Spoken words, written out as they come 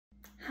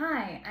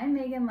Hi, I'm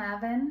Megan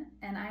Lavin,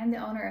 and I'm the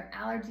owner of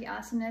Allergy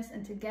Awesomeness,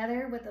 and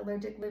together with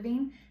Allergic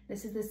Living,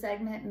 this is the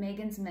segment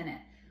Megan's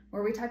Minute,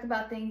 where we talk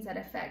about things that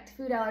affect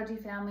food allergy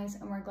families,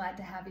 and we're glad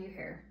to have you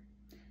here.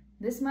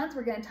 This month,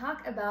 we're going to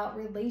talk about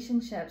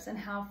relationships and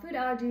how food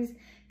allergies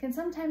can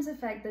sometimes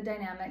affect the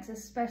dynamics,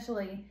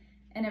 especially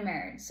in a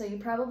marriage. So you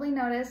probably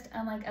noticed,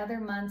 unlike other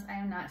months, I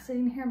am not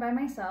sitting here by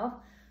myself,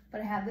 but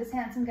I have this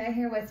handsome guy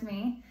here with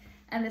me,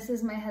 and this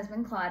is my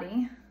husband,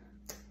 Claudy.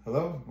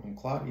 Hello, I'm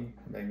Claudy,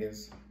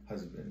 Megan's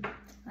husband.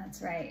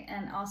 That's right,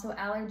 and also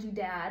allergy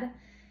dad.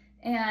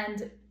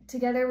 And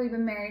together we've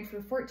been married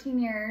for 14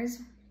 years.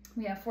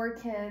 We have 4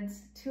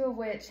 kids, 2 of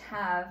which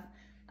have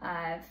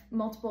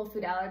multiple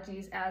food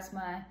allergies,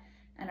 asthma,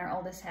 and our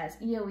oldest has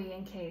EOE,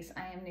 in case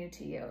I am new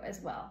to you as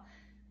well.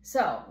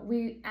 So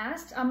we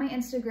asked on my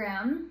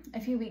Instagram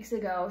a few weeks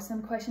ago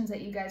some questions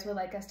that you guys would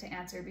like us to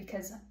answer,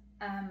 because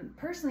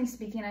personally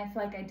speaking, I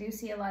feel like I do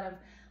see a lot of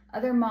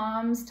other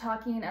moms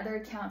talking in other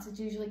accounts. It's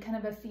usually kind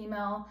of a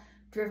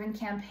female-driven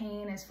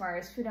campaign as far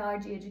as food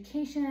allergy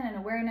education and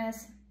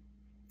awareness.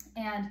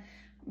 And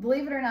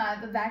believe it or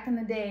not, but back in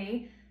the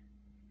day,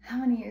 how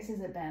many years has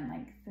it been?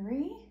 Like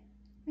 3,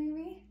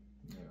 maybe?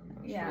 Yeah, I'm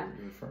not sure what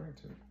you're referring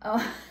to.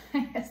 Oh, I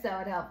guess that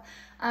would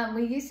help.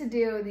 We used to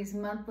do these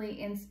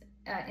monthly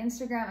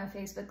Instagram and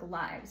Facebook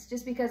lives,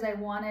 just because I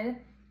wanted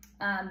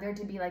there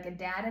to be like a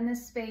dad in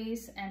this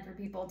space and for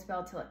people to be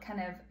able to kind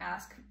of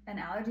ask an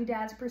allergy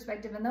dad's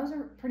perspective, and those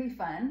are pretty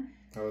fun.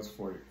 That was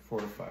 4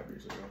 to 5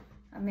 years ago.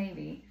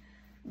 Maybe.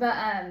 But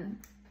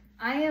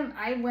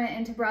I went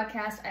into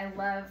broadcast. I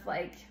love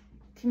like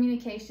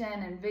communication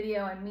and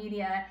video and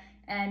media,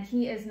 and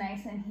he is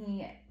nice and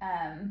he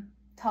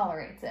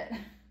tolerates it,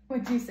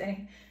 would you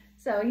say?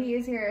 So he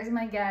is here as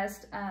my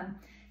guest,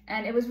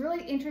 and it was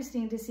really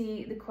interesting to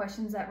see the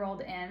questions that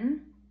rolled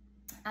in.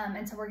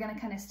 And so we're going to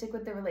kind of stick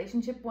with the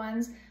relationship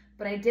ones,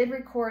 but I did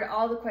record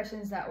all the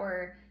questions that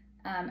were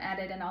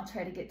added, and I'll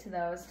try to get to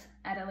those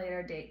at a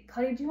later date.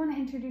 Claudia, do you want to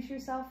introduce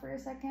yourself for a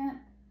second?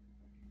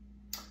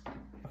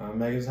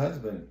 Megan's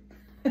husband.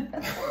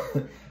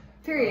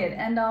 Period.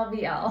 End all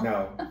be all.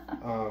 No.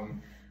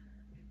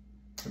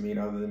 I mean,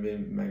 other than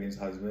being Megan's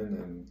husband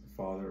and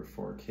father of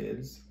 4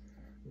 kids,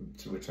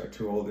 to which our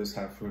 2 oldest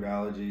have food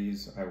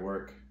allergies, I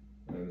work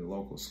in the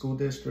local school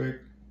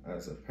district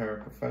as a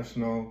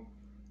paraprofessional.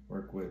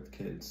 Work with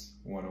kids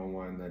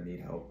one-on-one that need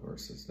help or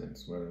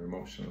assistance, whether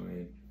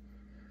emotionally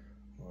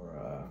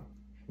or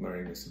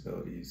learning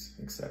disabilities,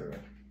 etc.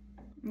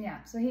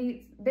 Yeah, so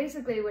he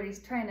basically, what he's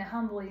trying to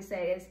humbly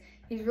say is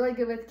he's really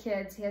good with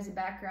kids. He has a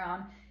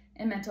background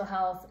in mental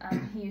health.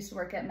 He used to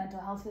work at mental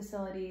health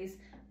facilities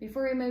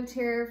before he moved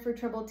here for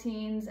troubled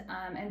teens,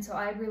 and so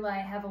I rely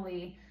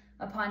heavily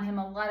upon him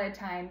a lot of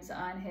times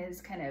on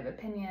his kind of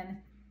opinion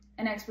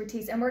and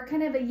expertise. And we're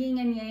kind of a yin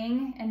and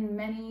yang in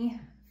many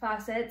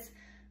facets.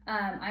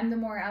 I'm the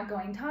more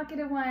outgoing,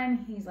 talkative one.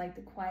 He's like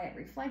the quiet,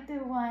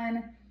 reflective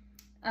one.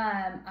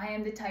 I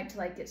am the type to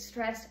like get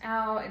stressed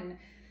out and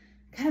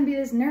kind of be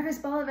this nervous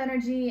ball of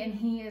energy, and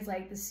he is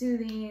like the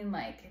soothing,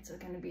 like it's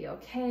going to be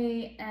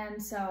okay.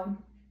 And so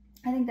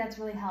I think that's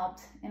really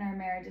helped in our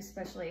marriage,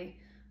 especially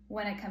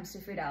when it comes to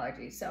food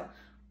allergies. So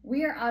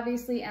we are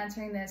obviously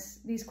answering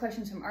these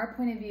questions from our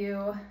point of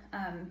view.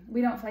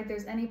 We don't feel like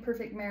there's any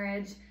perfect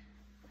marriage.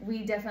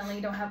 We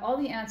definitely don't have all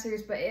the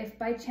answers, but if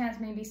by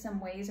chance maybe some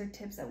ways or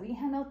tips that we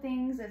handle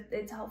things, if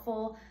it's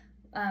helpful,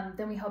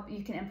 then we hope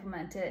you can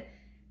implement it.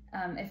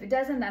 If it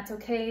doesn't, that's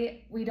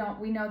okay. We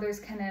know there's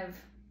kind of,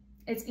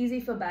 it's easy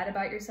to feel bad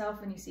about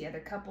yourself when you see other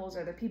couples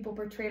or other people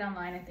portrayed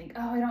online and think,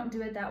 oh, I don't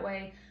do it that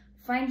way.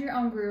 Find your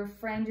own groove,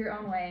 find your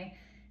own way.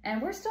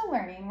 And we're still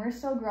learning, we're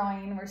still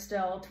growing, we're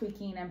still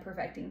tweaking and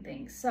perfecting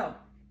things. So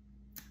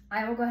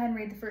I will go ahead and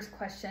read the first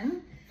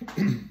question,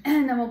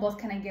 and then we'll both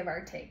kind of give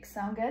our takes.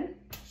 Sound good?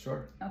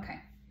 Sure. Okay.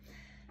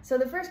 So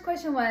the first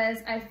question was,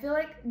 I feel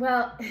like,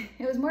 well,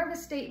 it was more of a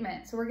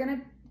statement. So we're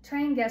going to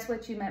try and guess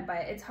what you meant by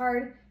it. It's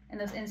hard in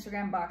those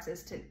Instagram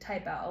boxes to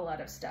type out a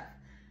lot of stuff.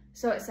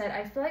 So it said,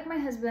 I feel like my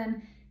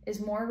husband is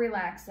more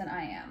relaxed than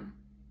I am.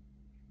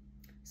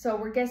 So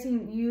we're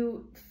guessing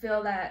you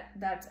feel that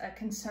that's a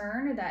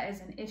concern, or that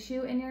is an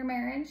issue in your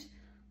marriage.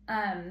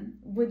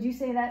 Would you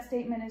say that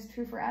statement is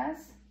true for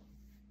us?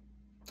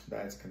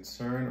 That's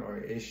concern or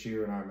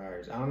issue in our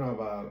marriage. I don't know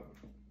about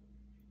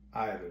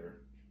either.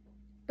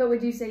 But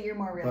would you say you're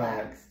more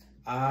relaxed?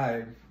 But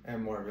I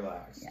am more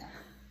relaxed.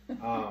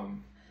 Yeah.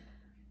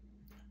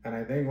 And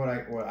I think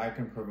what I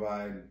can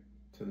provide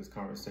to this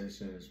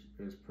conversation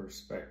is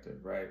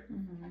perspective, right?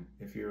 Mm-hmm.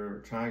 If you're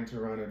trying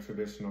to run a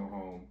traditional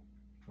home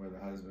where the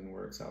husband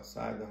works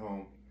outside the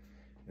home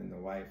and the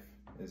wife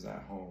is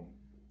at home,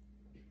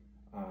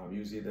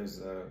 usually there's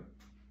a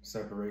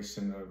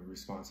separation of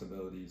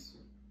responsibilities,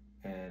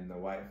 and the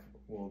wife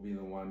will be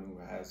the one who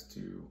has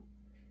to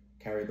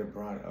carry the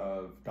brunt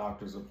of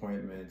doctor's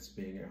appointments,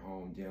 being at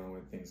home, dealing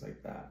with things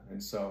like that.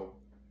 And so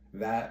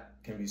that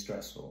can be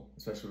stressful,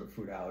 especially with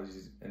food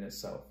allergies in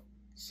itself.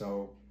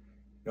 So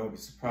don't be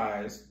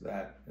surprised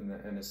that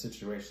in a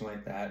situation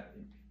like that,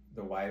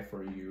 the wife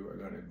or you are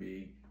going to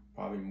be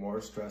probably more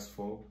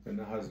stressful than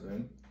the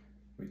husband.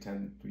 We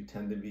tend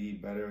to be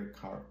better at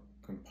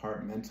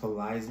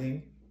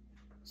compartmentalizing.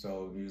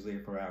 So usually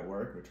if we're at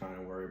work, we're trying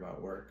to worry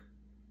about work,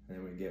 and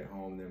then we get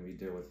home, then we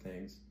deal with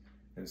things.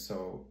 And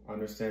so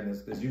understand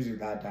this, there's usually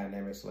that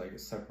dynamic, so like a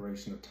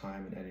separation of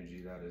time and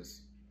energy that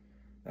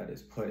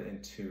is put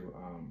into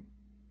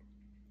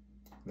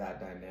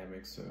that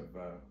dynamics of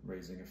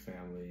raising a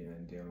family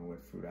and dealing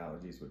with food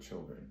allergies with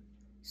children.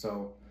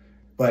 So,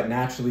 but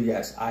naturally,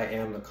 yes, I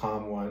am the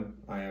calm one.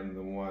 I am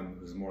the one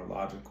who's more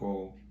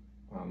logical,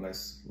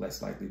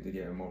 less likely to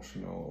get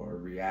emotional or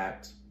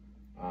react.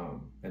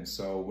 And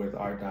so with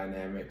our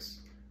dynamics,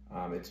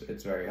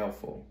 it's very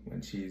helpful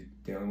when she's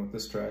dealing with the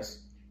stress.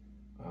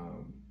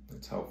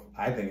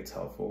 I think it's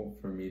helpful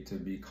for me to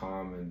be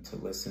calm and to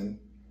listen,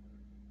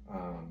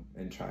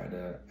 and try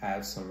to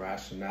add some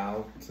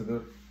rationale to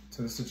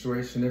the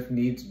situation if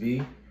needs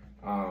be,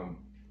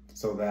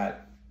 so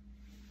that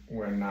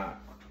we're not,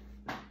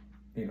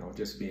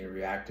 just being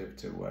reactive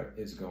to what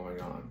is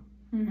going on.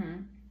 Mm-hmm.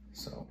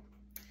 So.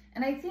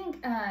 And I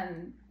think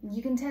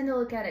you can tend to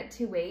look at it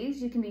two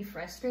ways. You can be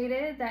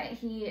frustrated that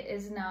he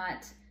is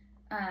not,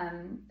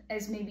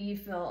 as maybe you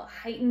feel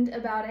heightened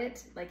about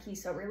it, like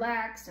he's so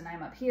relaxed and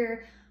I'm up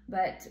here.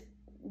 But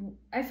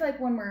I feel like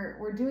when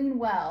we're doing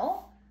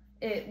well,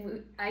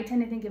 I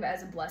tend to think of it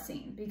as a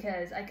blessing,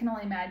 because I can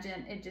only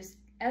imagine it just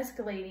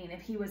escalating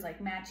if he was like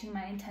matching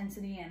my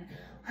intensity and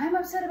I'm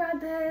upset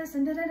about this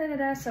and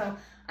da-da-da-da-da. So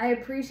I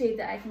appreciate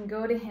that I can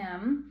go to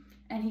him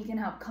and he can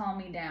help calm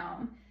me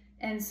down.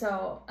 And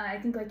so I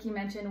think, like you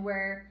mentioned,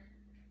 where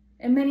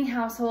in many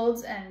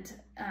households and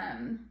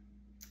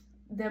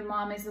the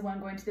mom is the one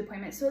going to the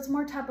appointment, so it's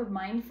more top of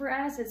mind for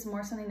us. It's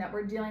more something that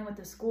we're dealing with.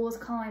 The school is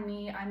calling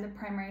me, I'm the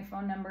primary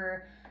phone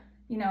number,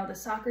 the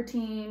soccer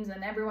teams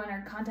and everyone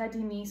are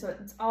contacting me, so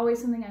it's always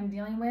something I'm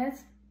dealing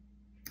with.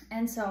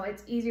 And so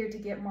it's easier to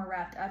get more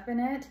wrapped up in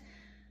it.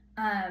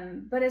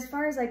 But as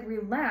far as like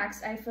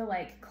relaxed, I feel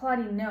like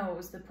Claudy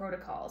knows the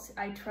protocols.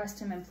 I trust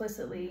him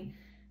implicitly.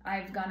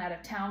 I've gone out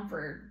of town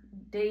for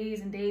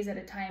days and days at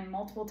a time,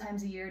 multiple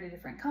times a year, to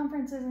different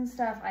conferences and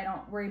stuff. I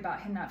don't worry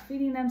about him not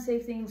feeding them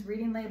safe things,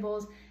 reading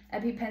labels,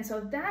 EpiPen.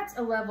 So that's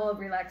a level of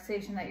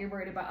relaxation that you're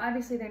worried about.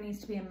 Obviously there needs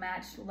to be a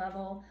matched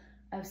level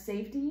of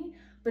safety,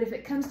 but if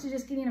it comes to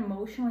just getting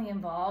emotionally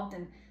involved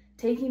and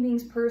taking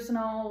things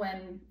personal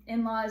when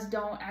in-laws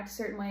don't act a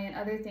certain way and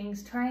other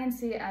things, try and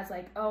see it as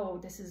like, oh,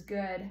 this is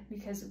good,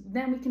 because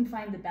then we can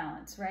find the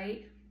balance,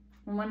 right?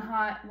 When one's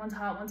hot,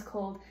 one's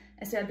cold,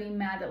 instead of being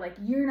mad that like,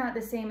 you're not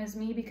the same as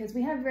me, because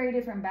we have very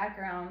different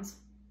backgrounds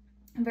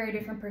and very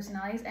different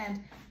personalities,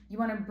 and you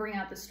want to bring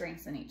out the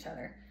strengths in each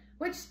other,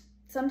 which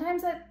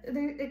sometimes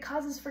it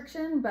causes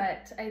friction,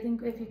 but I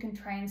think if you can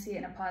try and see it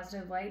in a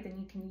positive light, then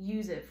you can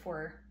use it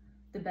for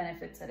the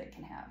benefits that it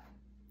can have.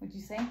 Would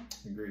you say?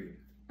 Agreed.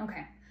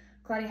 Okay.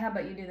 Claudia, how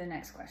about you do the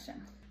next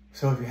question?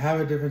 So if you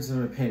have a difference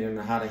of opinion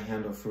on how to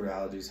handle food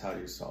allergies, how do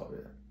you solve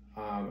it?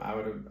 I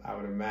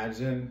would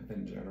imagine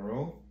in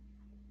general,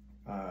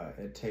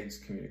 it takes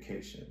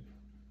communication,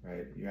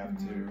 right? You have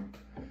to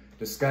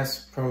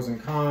discuss pros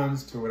and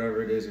cons to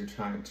whatever it is you're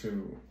trying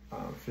to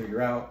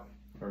figure out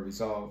or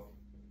resolve.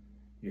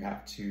 You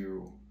have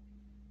to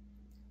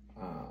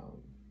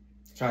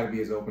try to be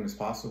as open as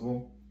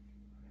possible,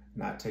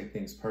 not take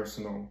things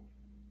personal.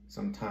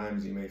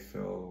 Sometimes you may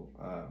feel,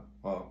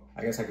 well,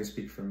 I guess I could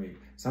speak for me.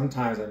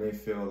 Sometimes I may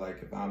feel like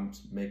if I'm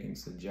making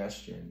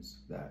suggestions,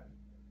 that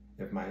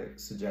if my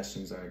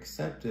suggestions are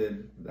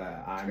accepted,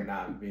 that I'm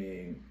not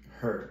being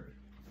heard,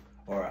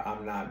 or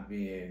I'm not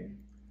being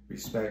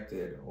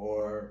respected,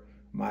 or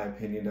my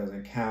opinion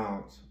doesn't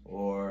count,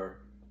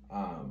 or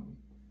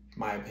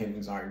my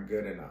opinions aren't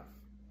good enough.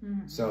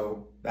 Mm-hmm.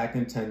 So that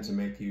can tend to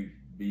make you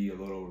be a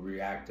little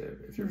reactive.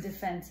 If you're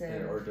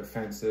defensive. Or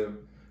defensive,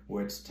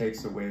 which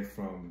takes away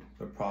from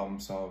the problem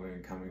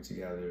solving, coming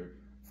together,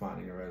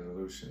 finding a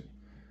resolution.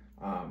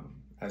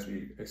 As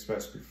we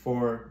expressed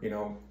before,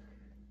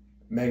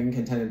 Megan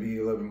can tend to be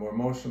a little bit more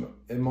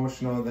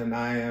emotional than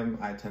I am.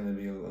 I tend to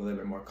be a little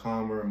bit more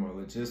calmer, more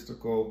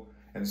logistical.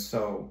 And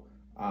so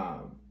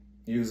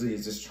usually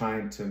it's just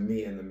trying to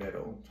meet in the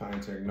middle, trying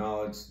to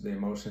acknowledge the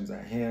emotions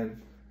at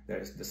hand.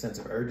 There's the sense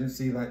of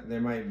urgency that there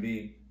might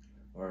be,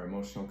 or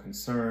emotional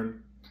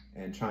concern,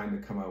 and trying to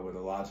come up with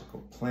a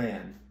logical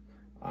plan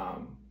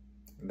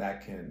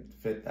that can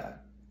fit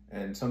that.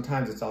 And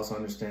sometimes it's also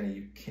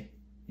understanding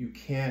you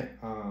can't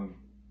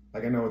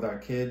like I know with our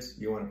kids,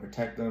 you want to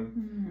protect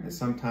them, and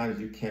sometimes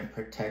you can't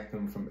protect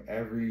them from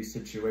every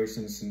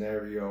situation,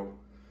 scenario,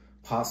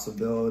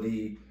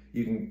 possibility.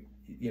 You can,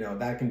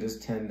 that can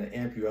just tend to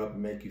amp you up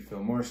and make you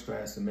feel more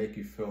stressed and make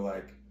you feel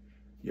like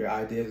your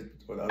ideas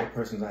or the other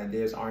person's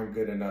ideas aren't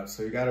good enough.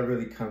 So you got to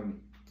really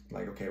come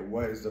like, okay,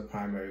 what is the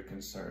primary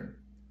concern?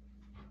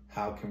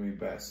 How can we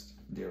best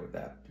deal with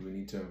that? Do we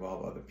need to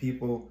involve other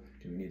people?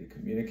 Do we need to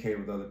communicate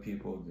with other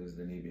people? Does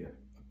there need to be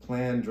a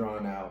plan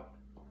drawn out?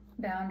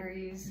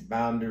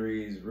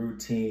 Boundaries,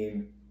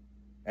 routine,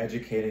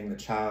 educating the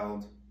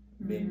child,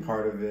 being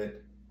part of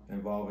it,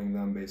 involving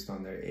them based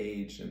on their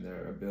age and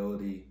their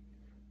ability.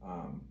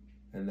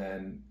 And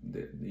then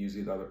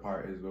usually the other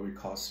part is what we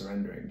call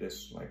surrendering.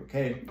 Just like,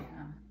 okay,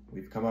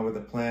 we've come up with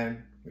a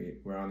plan.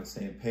 We're on the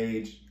same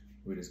page.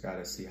 We just got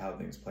to see how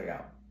things play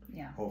out.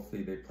 Yeah.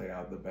 Hopefully they play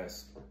out the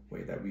best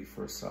way that we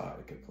first saw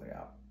it could play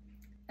out.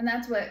 And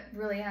that's what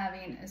really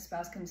having a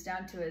spouse comes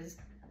down to, is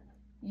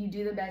you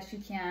do the best you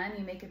can,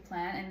 you make a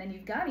plan, and then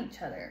you've got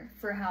each other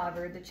for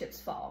however the chips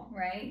fall,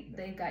 right? Yeah.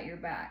 They've got your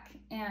back.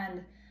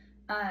 And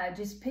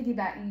just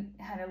piggyback, you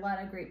had a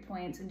lot of great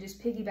points, and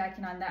just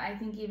piggybacking on that, I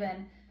think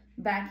even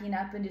backing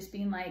up and just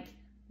being like,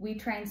 we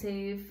try and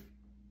save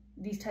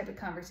these type of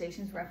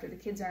conversations for after the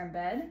kids are in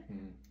bed,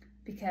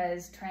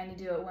 because trying to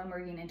do it when we're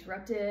getting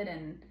interrupted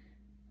and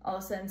all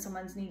of a sudden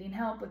someone's needing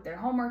help with their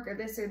homework or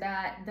this or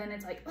that, then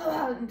it's like,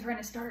 oh, I'm trying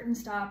to start and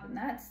stop, and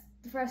that's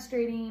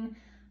frustrating.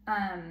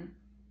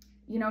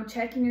 You know,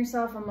 checking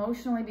yourself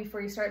emotionally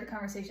before you start the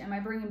conversation. Am I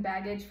bringing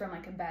baggage from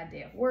like a bad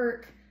day at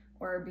work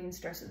or being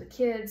stressed with the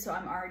kids, so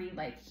I'm already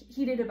like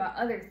heated about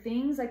other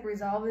things? Like,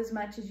 resolve as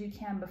much as you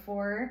can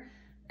before,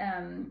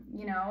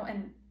 you know,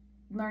 and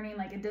learning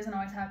like it doesn't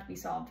always have to be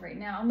solved right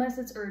now unless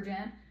it's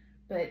urgent,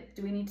 but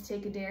do we need to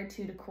take a day or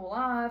two to cool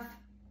off?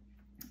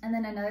 And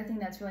then another thing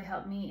that's really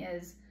helped me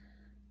is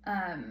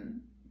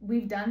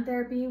we've done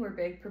therapy. We're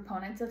big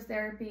proponents of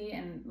therapy,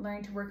 and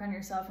learning to work on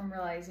yourself and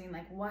realizing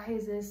like, why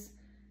is this,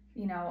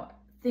 you know,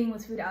 thing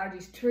with food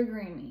allergies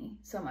triggering me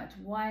so much?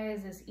 Why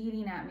is this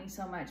eating at me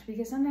so much?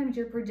 Because sometimes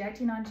you're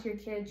projecting onto your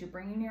kids, you're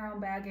bringing your own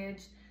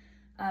baggage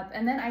up.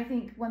 And then I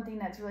think one thing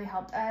that's really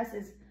helped us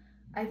is,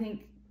 I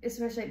think,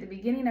 especially at the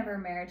beginning of our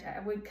marriage, I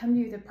would come to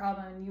you with a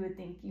problem and you would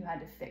think you had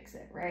to fix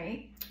it,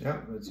 right?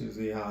 Yep, that's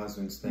usually how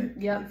husbands think.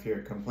 Yep. If you're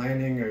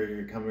complaining or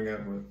you're coming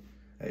up with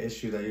an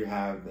issue that you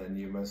have, then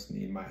you must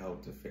need my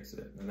help to fix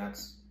it. And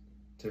that's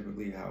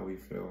typically how we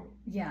feel.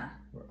 Yeah.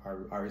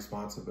 Our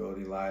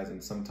responsibility lies,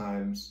 and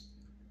sometimes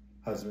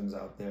husbands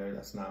out there,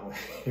 that's not what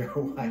your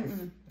wife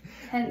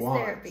Hence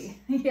wants. Therapy.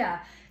 Yeah.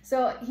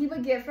 So he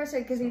would get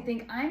frustrated because he'd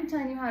think, I'm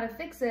telling you how to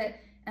fix it.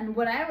 And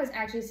what I was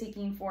actually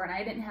seeking for, and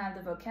I didn't have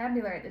the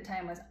vocabulary at the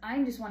time, was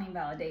I'm just wanting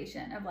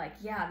validation of like,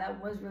 yeah,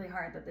 that was really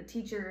hard, that the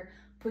teacher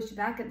pushed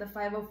back at the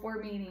 504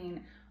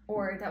 meeting,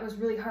 or that was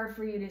really hard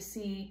for you to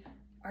see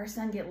our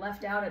son get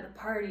left out at the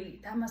party.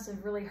 That must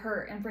have really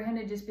hurt. And for him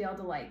to just be able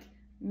to like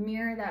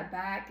mirror that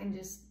back and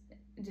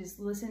just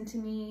listen to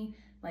me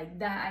like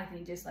that, I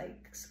think just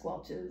like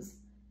squelches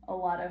a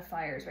lot of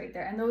fires right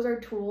there. And those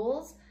are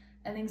tools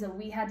and things that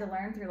we had to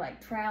learn through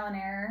like trial and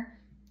error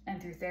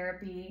and through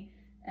therapy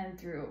and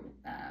through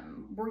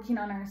working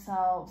on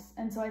ourselves.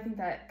 And so I think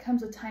that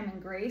comes with time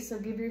and grace. So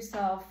give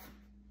yourself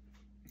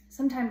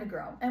some time to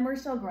grow. And we're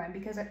still growing,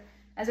 because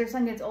as our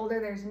son gets older,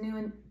 there's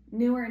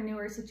newer and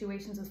newer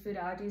situations with food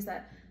allergies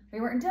that we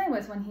weren't dealing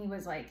with when he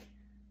was like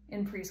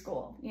in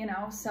preschool, you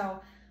know?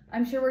 So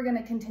I'm sure we're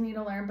gonna continue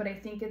to learn, but I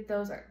think if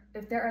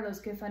there are those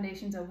good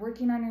foundations of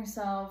working on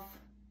yourself,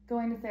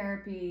 going to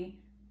therapy,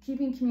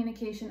 keeping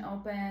communication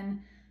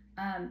open,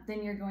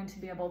 then you're going to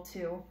be able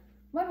to,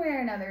 one way or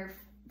another,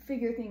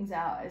 figure things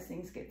out as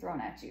things get thrown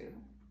at you.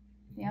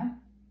 Yeah?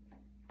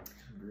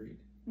 Agreed.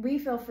 We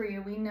feel for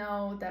you. We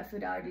know that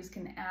food allergies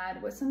can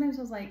add what sometimes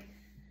was like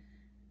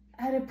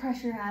added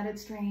pressure, added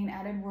strain,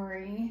 added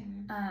worry,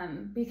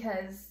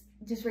 because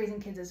just raising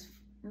kids is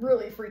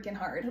really freaking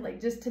hard. Like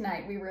just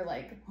tonight we were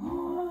like,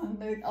 oh,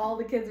 all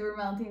the kids were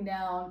melting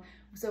down.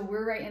 So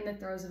we're right in the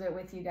throes of it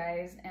with you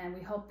guys, and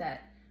we hope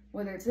that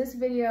whether it's this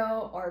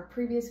video or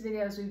previous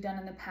videos we've done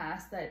in the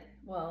past that,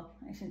 well,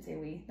 I shouldn't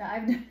say that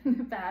I've done in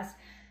the past,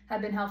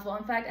 have been helpful.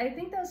 In fact, I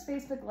think those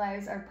Facebook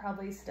Lives are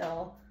probably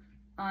still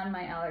on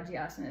my Allergy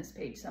Awesomeness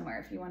page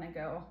somewhere if you want to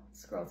go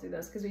scroll through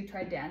those, because we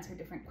tried to answer a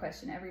different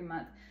question every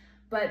month.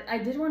 But I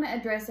did want to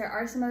address, there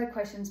are some other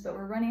questions, but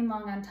we're running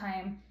long on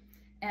time.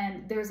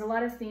 And there's a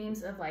lot of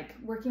themes of like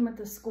working with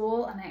the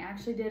school, and I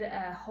actually did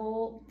a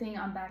whole thing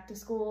on back to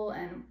school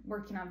and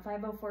working on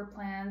 504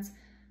 plans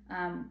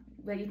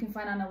that you can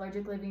find on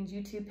Allergic Living's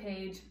YouTube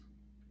page.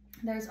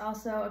 There's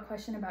also a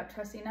question about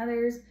trusting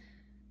others,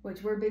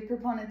 which we're big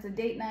proponents of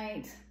date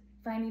night,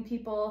 finding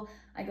people.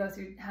 I go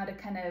through how to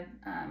kind of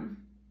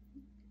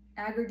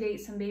aggregate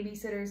some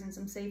babysitters and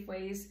some safe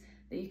ways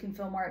that you can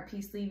feel more at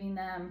peace leaving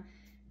them.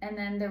 And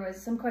then there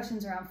was some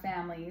questions around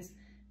families,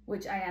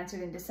 which I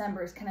answered in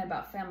December, is kind of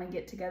about family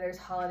get-togethers,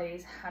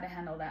 holidays, how to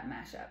handle that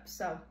mashup.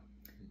 So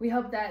we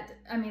hope that,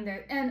 I mean,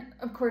 and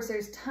of course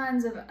there's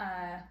tons of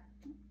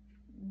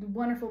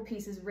wonderful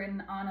pieces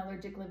written on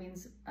Allergic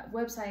Living's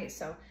website,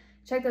 so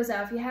check those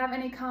out. If you have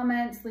any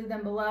comments, leave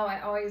them below.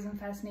 I always am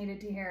fascinated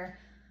to hear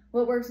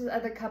what works with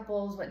other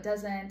couples, what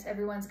doesn't.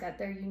 Everyone's got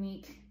their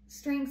unique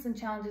strengths and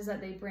challenges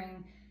that they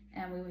bring,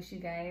 and we wish you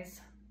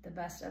guys the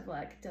best of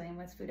luck dealing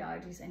with food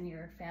allergies in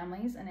your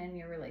families and in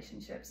your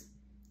relationships.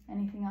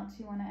 Anything else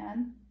you want to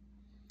add?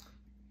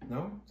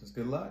 No, just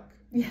good luck.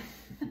 Yeah.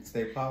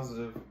 Stay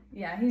positive.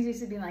 Yeah, he's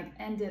used to being like,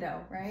 and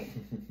ditto, right?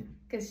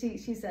 Because she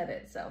said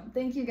it. So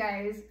thank you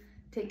guys.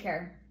 Take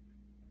care.